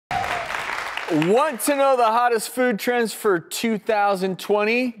Want to know the hottest food trends for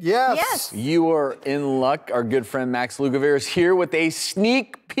 2020? Yes. You are in luck. Our good friend Max Lugavere is here with a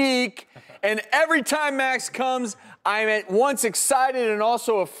sneak peek. And every time Max comes, I'm at once excited and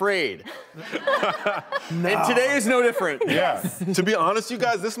also afraid. And today is no different. Yeah. To be honest, you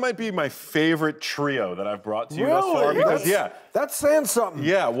guys, this might be my favorite trio that I've brought to you thus far. Because, That's saying something.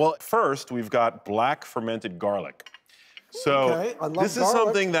 Yeah, well, first, we've got black fermented garlic. So this is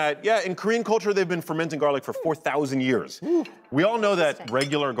something that, in Korean culture, they've been fermenting garlic for 4,000 years. We all know that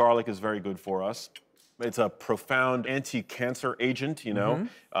regular garlic is very good for us. It's a profound anti-cancer agent, you know.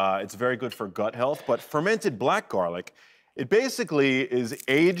 It's very good for gut health. But fermented black garlic, it basically is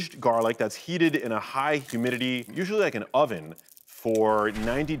aged garlic that's heated in a high humidity, usually like an oven, for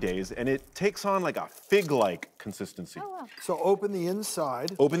 90 days, and it takes on like a fig-like consistency. Oh, wow. So open the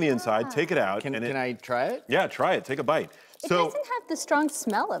inside. Open the inside, take it out. Can I try it? Yeah, try it, take a bite. It doesn't have the strong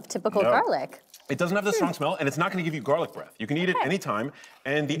smell of typical garlic. It doesn't have the strong smell, and it's not gonna give you garlic breath. You can eat it anytime,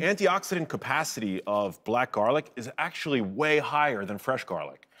 and the antioxidant capacity of black garlic is actually way higher than fresh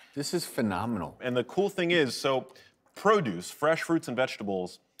garlic. This is phenomenal. And the cool thing is, so produce, fresh fruits and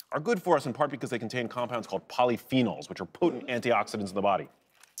vegetables, are good for us in part because they contain compounds called polyphenols, which are potent antioxidants in the body.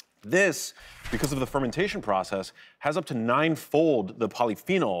 This, because of the fermentation process, has up to 9-fold the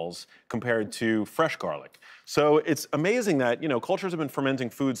polyphenols compared to fresh garlic. So it's amazing that, you know, cultures have been fermenting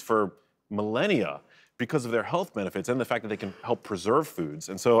foods for millennia because of their health benefits and the fact that they can help preserve foods.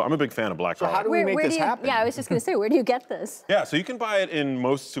 And so I'm a big fan of black garlic. How do we make this happen? Yeah, I was just gonna say, where do you get this? Yeah, so you can buy it in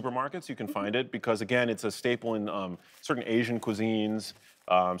most supermarkets. You can find it because, again, it's a staple in certain Asian cuisines.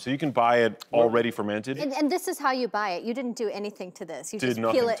 So you can buy it already fermented. And this is how you buy it. You didn't do anything to this. You just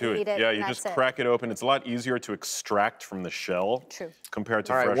peel it and eat it. Yeah, you just crack it open. It's a lot easier to extract from the shell compared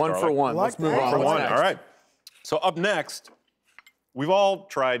to fresh garlic. All right, one for one. Let's move on. One for one. All right. So up next, we've all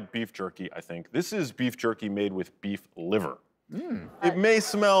tried beef jerky, I think. This is beef jerky made with beef liver. It may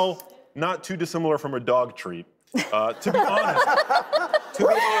smell not too dissimilar from a dog treat. To be honest,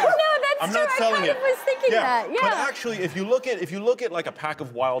 I'm not selling it. I was thinking that. Yeah. But actually, if you look at like a pack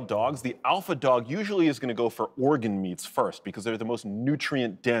of wild dogs, the alpha dog usually is going to go for organ meats first because they're the most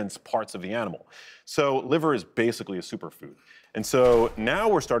nutrient-dense parts of the animal. So liver is basically a superfood. And so now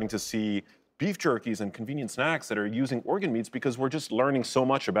we're starting to see beef jerkies and convenient snacks that are using organ meats because we're just learning so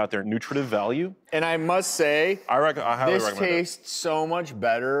much about their nutritive value. And I must say, I highly recommend this tastes so much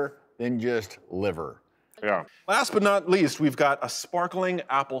better than just liver. Yeah. Last but not least, we've got a sparkling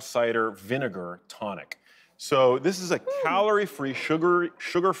apple cider vinegar tonic. So this is a calorie-free,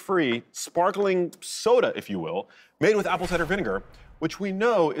 sugar-free, sparkling soda, if you will, made with apple cider vinegar, which we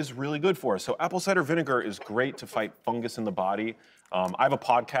know is really good for us. So apple cider vinegar is great to fight fungus in the body. I have a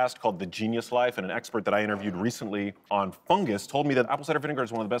podcast called The Genius Life, and an expert that I interviewed recently on fungus told me that apple cider vinegar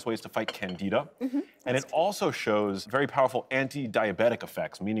is one of the best ways to fight candida. And it also shows very powerful anti-diabetic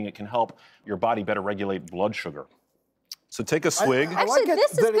effects, meaning it can help your body better regulate blood sugar. So take a swig. Actually,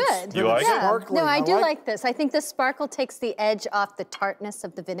 this is good. You like it? No, I do like this. I think the sparkle takes the edge off the tartness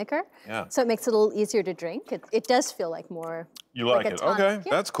of the vinegar. Yeah. So it makes it a little easier to drink. It does feel like more. You like a it? tonic. Okay,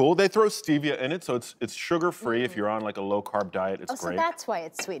 that's cool. They throw stevia in it, so it's sugar-free. If you're on like a low-carb diet, it's great. So that's why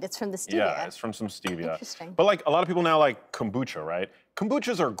it's sweet. It's from the stevia. Yeah, it's from some stevia. Interesting. But like a lot of people now like kombucha, right?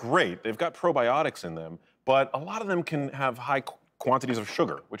 Kombuchas are great. They've got probiotics in them, but a lot of them can have high quantities of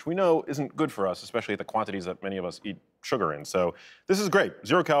sugar, which we know isn't good for us, especially at the quantities that many of us eat sugar in. So this is great.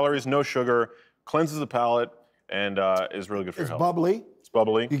 0 calories, no sugar, cleanses the palate, and is really good for your health. It's bubbly. It's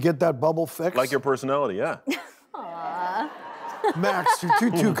bubbly. You get that bubble fix. Like your personality, yeah. Aww. Max, you're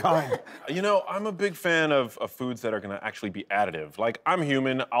too kind. You know, I'm a big fan of foods that are gonna actually be additive. Like, I'm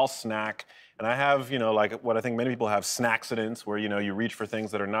human, I'll snack, and I have, you know, like what I think many people have, snackcidents, where, you know, you reach for things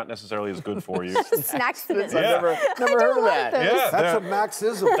that are not necessarily as good for you. Snackcidents. I've never heard of that. Yeah, That's a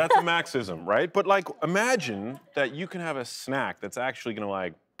Maxism. That's a Maxism, right? But like, imagine that you can have a snack that's actually gonna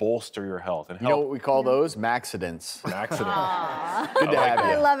like bolster your health and help. You know what we call those? Maxidents. An accident. Good to have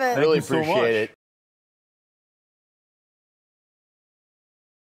you. I love it. Really Thank you so appreciate much. it.